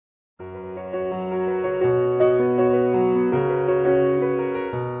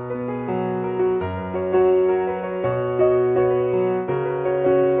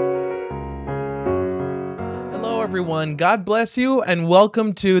everyone. God bless you and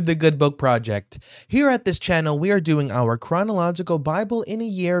welcome to the Good Book Project. Here at this channel, we are doing our Chronological Bible in a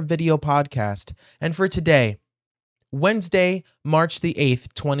Year video podcast. And for today, Wednesday, March the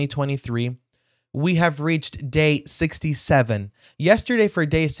 8th, 2023, we have reached day 67. Yesterday for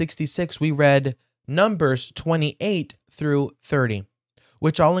day 66, we read Numbers 28 through 30,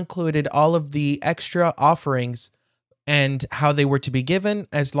 which all included all of the extra offerings and how they were to be given,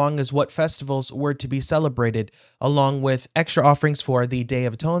 as long as what festivals were to be celebrated, along with extra offerings for the Day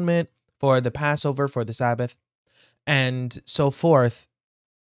of Atonement, for the Passover, for the Sabbath, and so forth,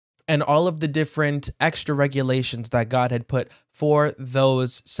 and all of the different extra regulations that God had put for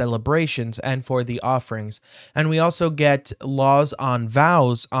those celebrations and for the offerings. And we also get laws on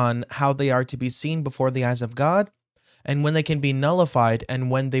vows, on how they are to be seen before the eyes of God, and when they can be nullified,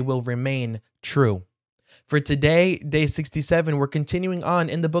 and when they will remain true. For today, day 67, we're continuing on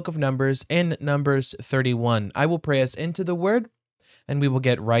in the book of Numbers, in Numbers 31. I will pray us into the word, and we will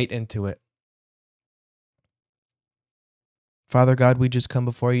get right into it. Father God, we just come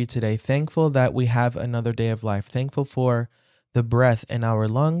before you today, thankful that we have another day of life, thankful for the breath in our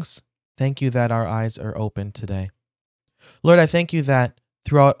lungs. Thank you that our eyes are open today. Lord, I thank you that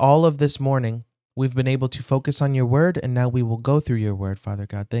throughout all of this morning, we've been able to focus on your word, and now we will go through your word, Father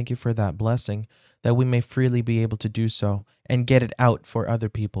God. Thank you for that blessing, that we may freely be able to do so and get it out for other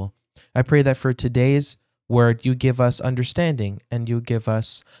people. I pray that for today's word, you give us understanding and you give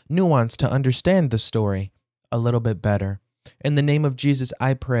us nuance to understand the story a little bit better. In the name of Jesus,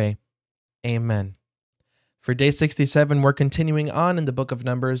 I pray. Amen. For day 67, we're continuing on in the book of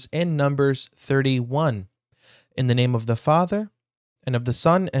Numbers, in Numbers 31. In the name of the Father, and of the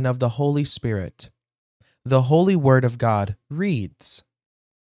Son, and of the Holy Spirit. The Holy Word of God reads,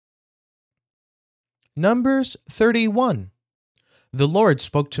 Numbers 31. The Lord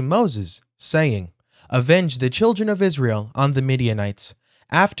spoke to Moses, saying, Avenge the children of Israel on the Midianites.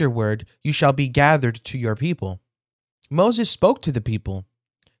 Afterward you shall be gathered to your people. Moses spoke to the people,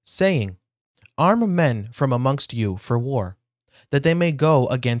 saying, Arm men from amongst you for war, that they may go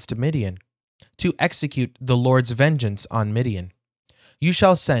against Midian, to execute the Lord's vengeance on Midian. You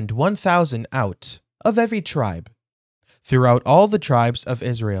shall send 1,000 out of every tribe, throughout all the tribes of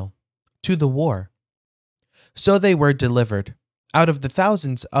Israel, to the war. So they were delivered, out of the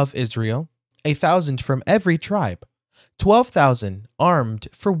thousands of Israel, 1,000 from every tribe, 12,000 armed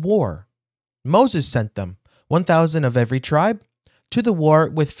for war. Moses sent them, 1,000 of every tribe, to the war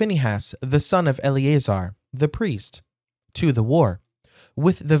with Phinehas, the son of Eleazar, the priest, to the war,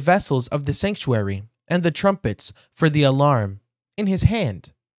 with the vessels of the sanctuary and the trumpets for the alarm in his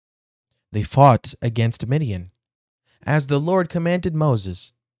hand. They fought against Midian, as the Lord commanded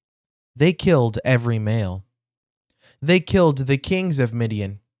Moses. They killed every male. They killed the kings of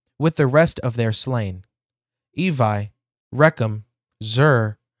Midian, with the rest of their slain, Evi, Rechem,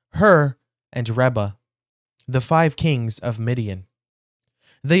 Zur, Hur, and Reba, the 5 kings of Midian.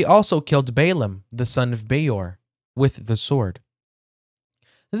 They also killed Balaam, the son of Beor, with the sword.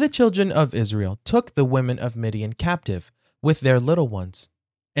 The children of Israel took the women of Midian captive, with their little ones,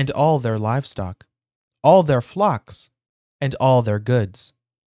 and all their livestock, all their flocks, and all their goods,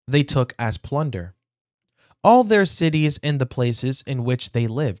 they took as plunder. All their cities and the places in which they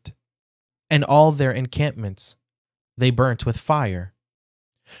lived, and all their encampments, they burnt with fire.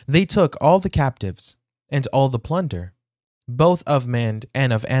 They took all the captives, and all the plunder, both of man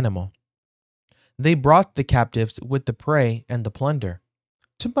and of animal. They brought the captives with the prey and the plunder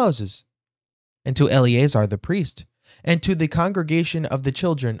to Moses, and to Eleazar the priest, and to the congregation of the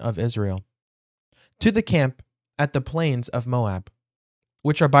children of Israel, to the camp at the plains of Moab,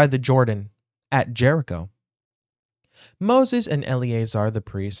 which are by the Jordan, at Jericho. Moses and Eleazar the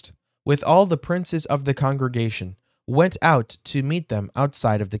priest, with all the princes of the congregation, went out to meet them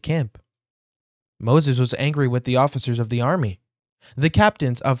outside of the camp. Moses was angry with the officers of the army, the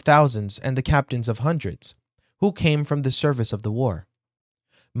captains of thousands and the captains of hundreds, who came from the service of the war.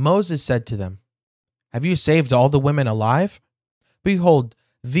 Moses said to them, Have you saved all the women alive? Behold,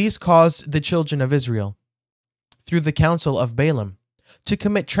 these caused the children of Israel, through the counsel of Balaam, to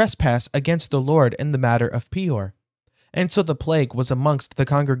commit trespass against the Lord in the matter of Peor. And so the plague was amongst the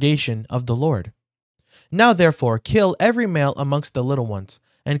congregation of the Lord. Now therefore kill every male amongst the little ones,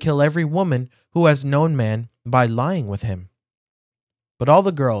 and kill every woman who has known man by lying with him. But all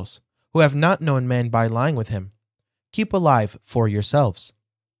the girls who have not known man by lying with him, keep alive for yourselves,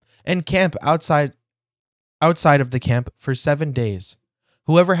 and camp outside of the camp for 7 days.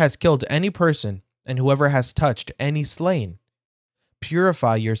 Whoever has killed any person, and whoever has touched any slain,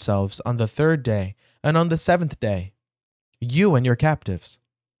 purify yourselves on the 3rd day, and on the 7th day, you and your captives.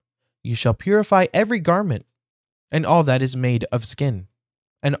 You shall purify every garment, and all that is made of skin,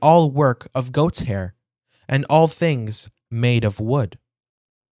 and all work of goat's hair, and all things made of wood.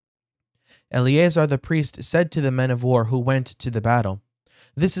 Eleazar the priest said to the men of war who went to the battle,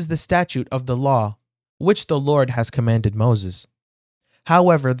 "This is the statute of the law, which the Lord has commanded Moses.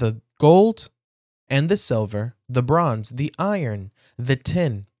 However, the gold and the silver, the bronze, the iron, the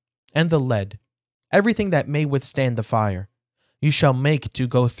tin, and the lead, everything that may withstand the fire, you shall make to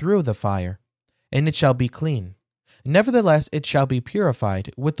go through the fire, and it shall be clean. Nevertheless, it shall be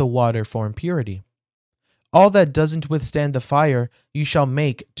purified with the water for impurity. All that doesn't withstand the fire, you shall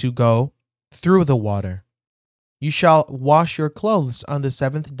make to go through the water. You shall wash your clothes on the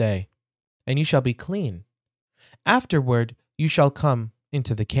seventh day, and you shall be clean. Afterward, you shall come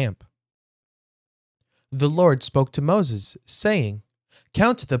into the camp." The Lord spoke to Moses, saying,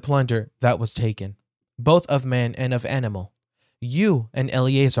 "Count the plunder that was taken, both of man and of animal, you and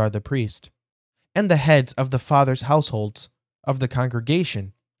Eleazar the priest, and the heads of the fathers' households of the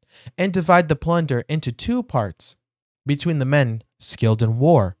congregation, and divide the plunder into 2 parts between the men skilled in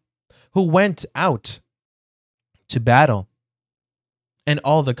war, who went out to battle, and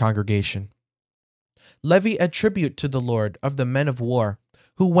all the congregation. Levy a tribute to the Lord of the men of war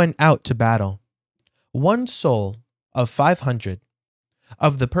who went out to battle, 1 soul of 500,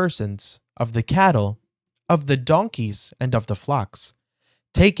 of the persons, of the cattle, of the donkeys, and of the flocks.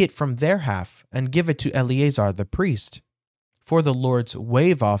 Take it from their half and give it to Eleazar the priest for the Lord's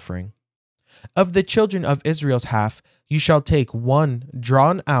wave offering. Of the children of Israel's half, you shall take 1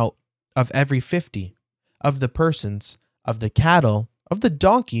 drawn out of every 50, of the persons, of the cattle, of the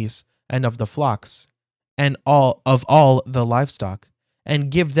donkeys, and of the flocks, and all the livestock,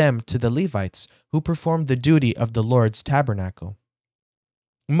 and give them to the Levites, who perform the duty of the Lord's tabernacle."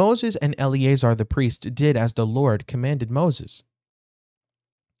 Moses and Eleazar the priest did as the Lord commanded Moses.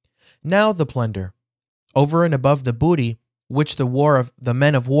 Now the plunder, over and above the booty which the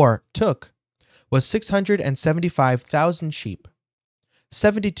men of war took, was 675,000 sheep,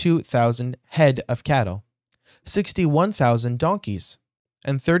 72,000 head of cattle, 61,000 donkeys,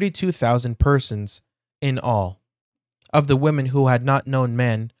 and 32,000 persons in all, of the women who had not known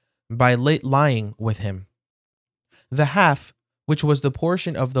man by late lying with him. The half, which was the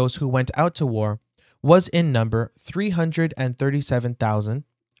portion of those who went out to war, was in number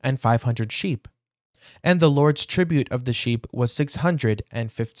 337,500 sheep, and the Lord's tribute of the sheep was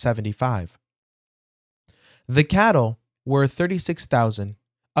 675. The cattle were 36,000,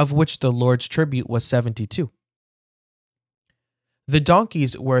 of which the Lord's tribute was 72. The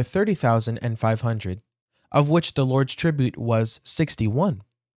donkeys were 30,500, of which the Lord's tribute was 61.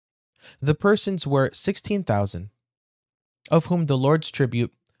 The persons were 16,000, of whom the Lord's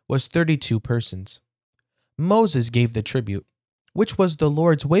tribute was 32 persons. Moses gave the tribute, which was the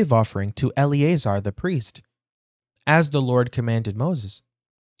Lord's wave offering, to Eleazar the priest, as the Lord commanded Moses.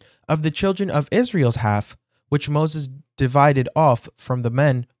 Of the children of Israel's half, which Moses divided off from the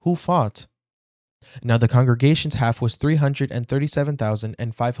men who fought. Now the congregation's half was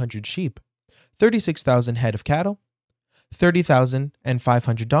 337,500 sheep, 36,000 head of cattle,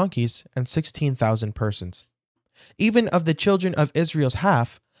 30,500 donkeys, and 16,000 persons. Even of the children of Israel's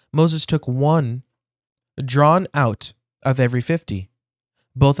half, Moses took 1 drawn out of every 50,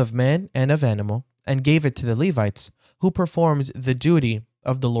 both of man and of animal, and gave it to the Levites, who performed the duty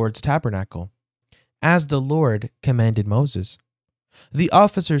of the Lord's tabernacle, as the Lord commanded Moses. The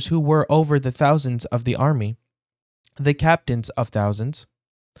officers who were over the thousands of the army, the captains of thousands,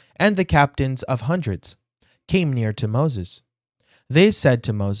 and the captains of hundreds, came near to Moses. They said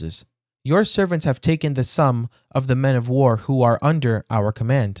to Moses, "Your servants have taken the sum of the men of war who are under our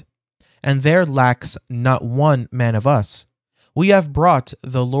command, and there lacks not 1 man of us. We have brought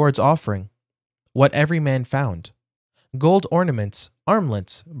the Lord's offering, what every man found: gold ornaments,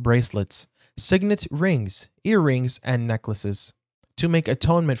 armlets, bracelets, signet rings, earrings, and necklaces, to make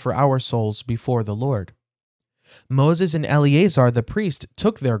atonement for our souls before the Lord." Moses and Eleazar the priest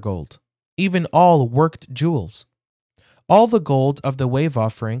took their gold, even all worked jewels, all the gold of the wave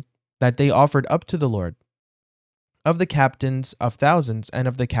offering that they offered up to the Lord, of the captains of thousands and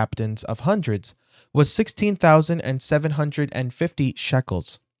of the captains of hundreds, was 16,750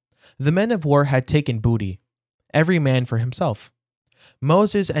 shekels. The men of war had taken booty, every man for himself.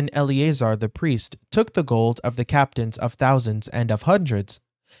 Moses and Eleazar the priest took the gold of the captains of thousands and of hundreds,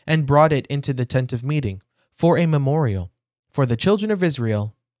 and brought it into the tent of meeting for a memorial for the children of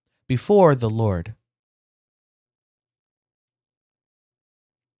Israel before the Lord.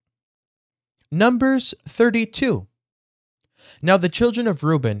 Numbers 32. Now the children of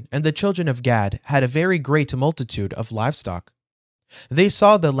Reuben and the children of Gad had a very great multitude of livestock. They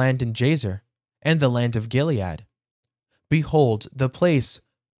saw the land in Jazer, and the land of Gilead, behold, the place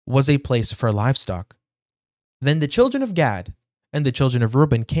was a place for livestock. Then the children of Gad and the children of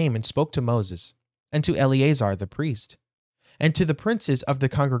Reuben came and spoke to Moses, and to Eleazar the priest, and to the princes of the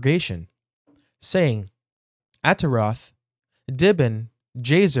congregation, saying, Ataroth, Dibon,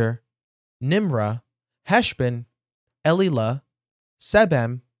 Jazer, Nimrah, Heshbon, Elilah,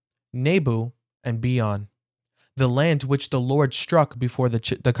 Sebam, Nebu, and Beon, the land which the Lord struck before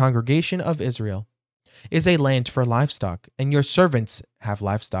the congregation of Israel, is a land for livestock, and your servants have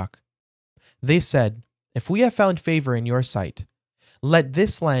livestock. They said, If we have found favor in your sight, let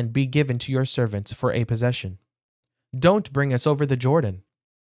this land be given to your servants for a possession. Don't bring us over the Jordan.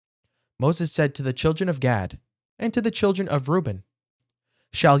 Moses said to the children of Gad and to the children of Reuben,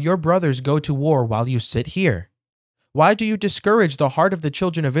 Shall your brothers go to war while you sit here? Why do you discourage the heart of the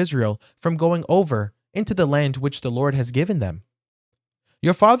children of Israel from going over into the land which the Lord has given them?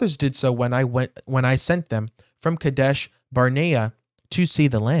 Your fathers did so when I sent them from Kadesh Barnea to see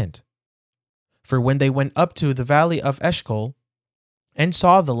the land. For when they went up to the valley of Eshcol and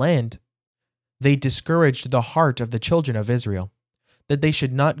saw the land, they discouraged the heart of the children of Israel, that they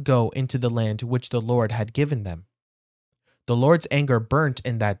should not go into the land which the Lord had given them. The Lord's anger burnt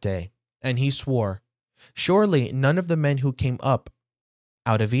in that day, and he swore, Surely none of the men who came up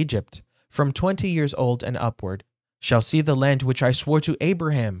out of Egypt, from 20 years old and upward, shall see the land which I swore to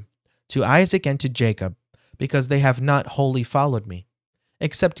Abraham, to Isaac, and to Jacob, because they have not wholly followed me,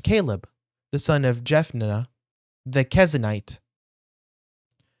 except Caleb, the son of Jephunneh, the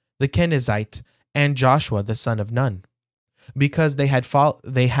Kenizzite, and Joshua the son of Nun, because they have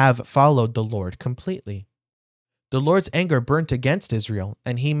followed the Lord completely. The Lord's anger burnt against Israel,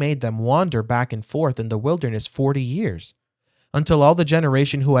 and he made them wander back and forth in the wilderness 40 years, until all the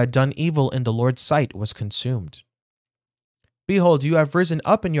generation who had done evil in the Lord's sight was consumed. Behold, you have risen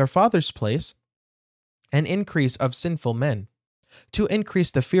up in your father's place, an increase of sinful men, to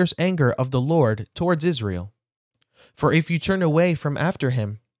increase the fierce anger of the Lord towards Israel. For if you turn away from after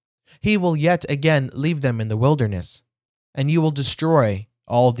him, he will yet again leave them in the wilderness, and you will destroy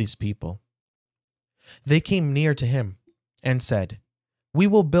all these people. They came near to him and said, We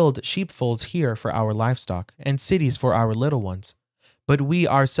will build sheepfolds here for our livestock, and cities for our little ones, but we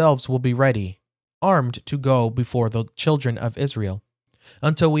ourselves will be ready, armed to go before the children of Israel,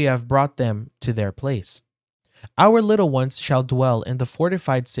 until we have brought them to their place. Our little ones shall dwell in the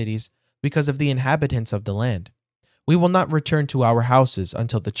fortified cities because of the inhabitants of the land. We will not return to our houses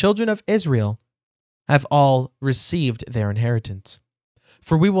until the children of Israel have all received their inheritance.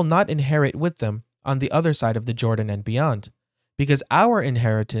 For we will not inherit with them on the other side of the Jordan and beyond, because our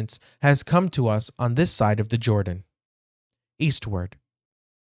inheritance has come to us on this side of the Jordan, eastward.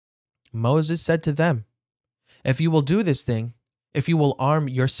 Moses said to them, If you will do this thing, if you will arm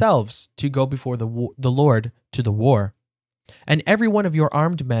yourselves to go before the Lord to the war, and every one of your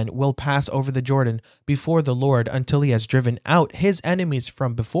armed men will pass over the Jordan before the Lord until he has driven out his enemies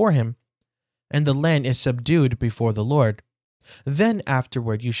from before him, and the land is subdued before the Lord, then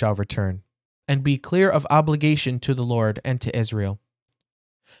afterward you shall return, and be clear of obligation to the Lord and to Israel.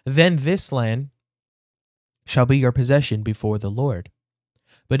 Then this land shall be your possession before the Lord.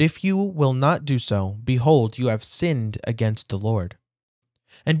 But if you will not do so, behold, you have sinned against the Lord.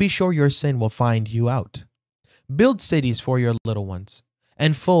 And be sure your sin will find you out. Build cities for your little ones,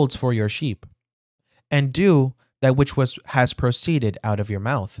 and folds for your sheep, and do that which has proceeded out of your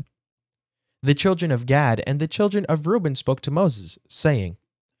mouth. The children of Gad and the children of Reuben spoke to Moses, saying,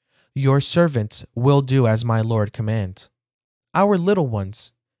 Your servants will do as my Lord commands. Our little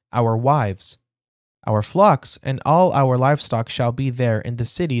ones, our wives, our flocks, and all our livestock shall be there in the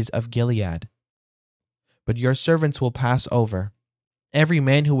cities of Gilead. But your servants will pass over, every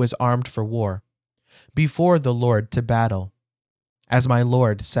man who is armed for war, before the Lord to battle, as my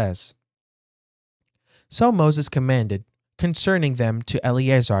Lord says. So Moses commanded concerning them to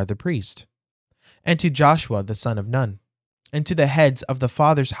Eleazar the priest, and to Joshua the son of Nun, and to the heads of the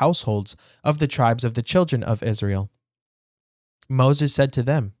fathers' households of the tribes of the children of Israel. Moses said to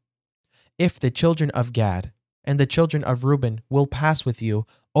them, If the children of Gad and the children of Reuben will pass with you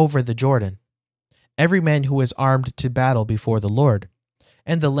over the Jordan, every man who is armed to battle before the Lord,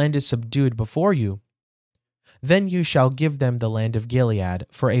 and the land is subdued before you, then you shall give them the land of Gilead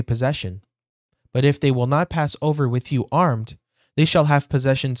for a possession. But if they will not pass over with you armed, they shall have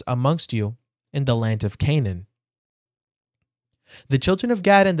possessions amongst you in the land of Canaan. The children of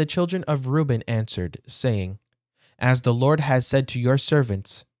Gad and the children of Reuben answered, saying, As the Lord has said to your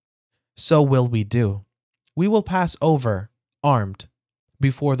servants, so will we do. We will pass over, armed,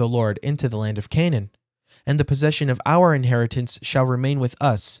 before the Lord into the land of Canaan, and the possession of our inheritance shall remain with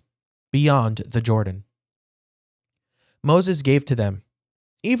us beyond the Jordan. Moses gave to them,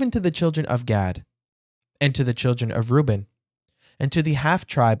 even to the children of Gad, and to the children of Reuben, and to the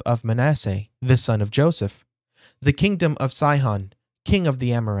half-tribe of Manasseh, the son of Joseph, the kingdom of Sihon, king of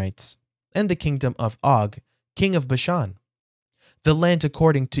the Amorites, and the kingdom of Og, king of Bashan, the land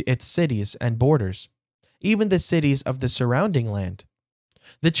according to its cities and borders, even the cities of the surrounding land.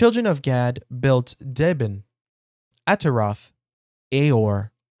 The children of Gad built Debon, Ataroth,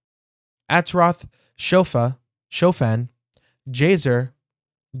 Aor, Atroth, Shophan, Jazer,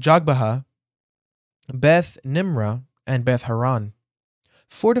 Jogbehah, Beth Nimrah, and Beth Haran,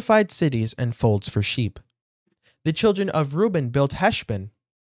 fortified cities and folds for sheep. The children of Reuben built Heshbon,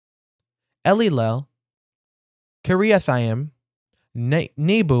 Elilel, Kiriathaim,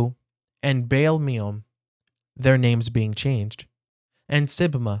 Nebu, and Baal-meon, their names being changed, and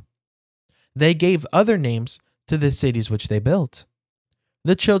Sibmah. They gave other names to the cities which they built.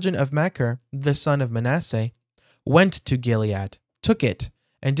 The children of Machir, the son of Manasseh, went to Gilead, took it,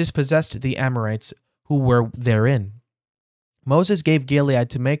 and dispossessed the Amorites who were therein. Moses gave Gilead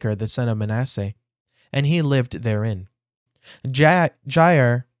to Machir, the son of Manasseh, and he lived therein.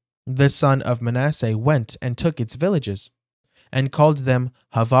 Jair, the son of Manasseh, went and took its villages, and called them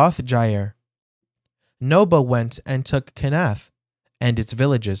Havoth Jair. Noba went and took Kenath and its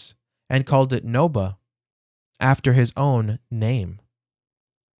villages, and called it Noba, after his own name.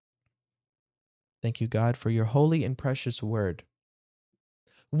 Thank you, God, for your holy and precious word.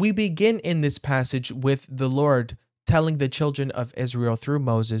 We begin in this passage with the Lord telling the children of Israel through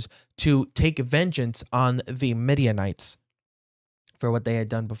Moses to take vengeance on the Midianites for what they had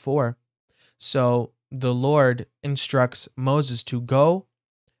done before. So the Lord instructs Moses to go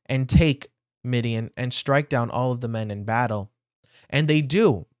and take Midian and strike down all of the men in battle. And they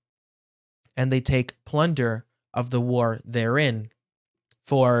do. And they take plunder of the war therein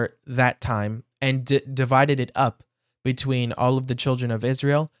for that time and divided it up between all of the children of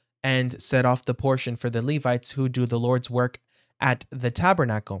Israel and set off the portion for the Levites who do the Lord's work at the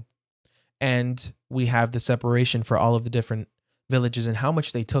tabernacle. And we have the separation for all of the different villages and how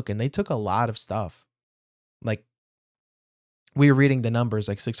much they took. And they took a lot of stuff. Like, we were reading the numbers,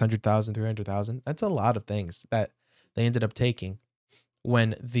 like 600,000, 300,000. That's a lot of things that they ended up taking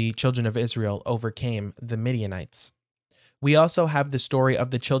when the children of Israel overcame the Midianites. We also have the story of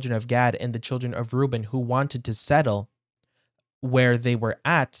the children of Gad and the children of Reuben who wanted to settle where they were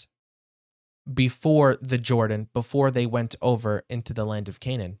at before the Jordan, before they went over into the land of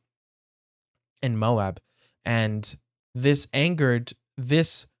Canaan and Moab. And this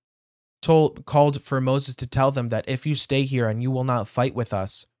called for Moses to tell them that if you stay here and you will not fight with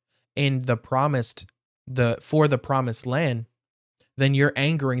us in for the promised land, then you're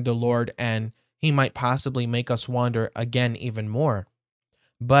angering the Lord and he might possibly make us wander again even more.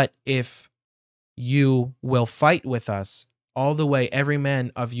 But if you will fight with us all the way, every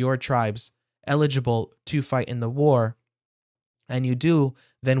man of your tribes eligible to fight in the war, and you do,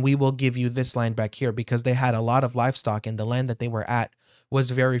 then we will give you this land back here, because they had a lot of livestock and the land that they were at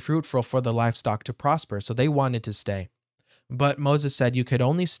was very fruitful for the livestock to prosper. So they wanted to stay. But Moses said you could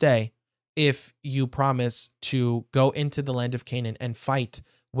only stay if you promise to go into the land of Canaan and fight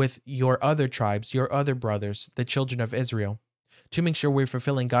with your other tribes, your other brothers, the children of Israel, to make sure we're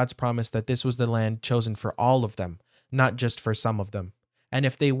fulfilling God's promise that this was the land chosen for all of them, not just for some of them. And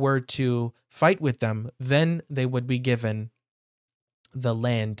if they were to fight with them, then they would be given the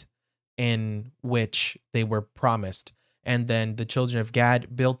land in which they were promised. And then the children of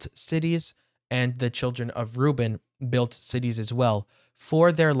Gad built cities, and the children of Reuben built cities as well,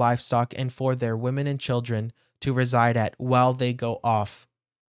 for their livestock and for their women and children to reside at while they go off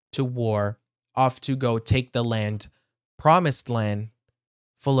to war, off to go take the land, promised land,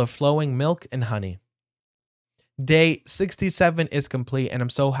 full of flowing milk and honey. Day 67 is complete, and I'm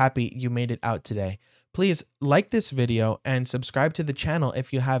so happy you made it out today. Please like this video and subscribe to the channel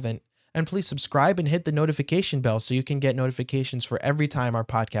if you haven't. And please subscribe and hit the notification bell so you can get notifications for every time our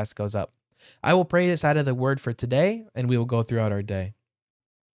podcast goes up. I will pray this out of the word for today, and we will go throughout our day.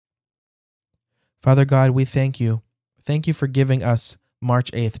 Father God, we thank you. Thank you for giving us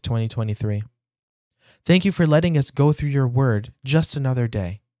March 8th, 2023. Thank you for letting us go through your word just another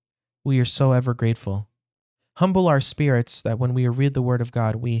day. We are so ever grateful. Humble our spirits that when we read the word of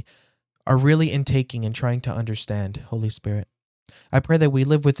God, we are really intaking and trying to understand, Holy Spirit. I pray that we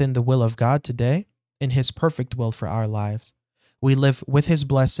live within the will of God today, in his perfect will for our lives. We live with his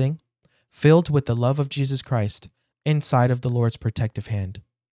blessing, filled with the love of Jesus Christ, inside of the Lord's protective hand.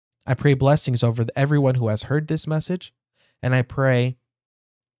 I pray blessings over everyone who has heard this message, and I pray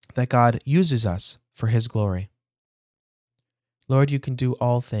that God uses us for his glory. Lord, you can do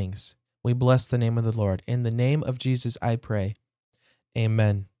all things. We bless the name of the Lord. In the name of Jesus, I pray.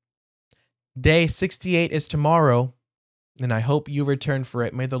 Amen. Day 68 is tomorrow, and I hope you return for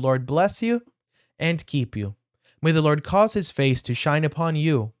it. May the Lord bless you and keep you. May the Lord cause his face to shine upon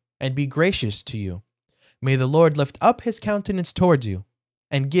you and be gracious to you. May the Lord lift up his countenance towards you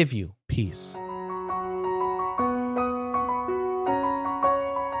and give you peace.